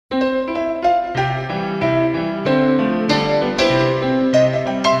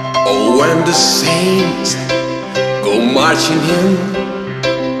when the saints go marching in,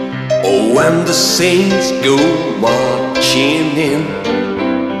 oh, when the saints go marching in,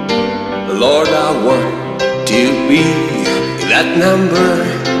 Lord, I want to be that number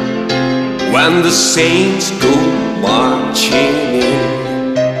when the saints go marching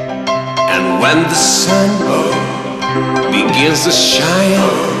in. And when the sun begins to shine,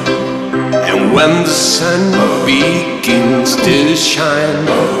 and when the sun begins to shine,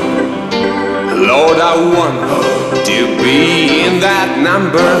 Lord, I want to be in that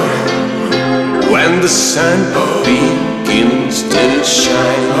number when the sun begins to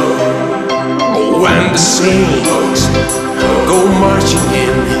shine. Oh, when the saints go marching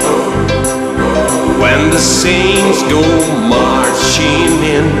in, when the saints go marching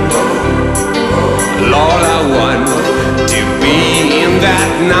in, Lord, I want to be in that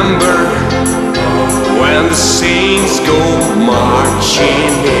number when the saints go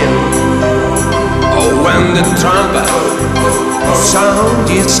marching in. Oh, when the trumpet sound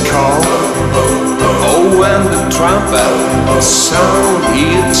is called, oh, when the trumpet sound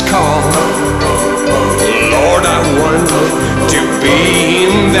is called, Lord, I want to be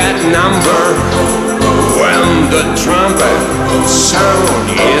in that number when the trumpet sound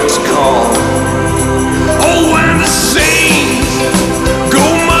is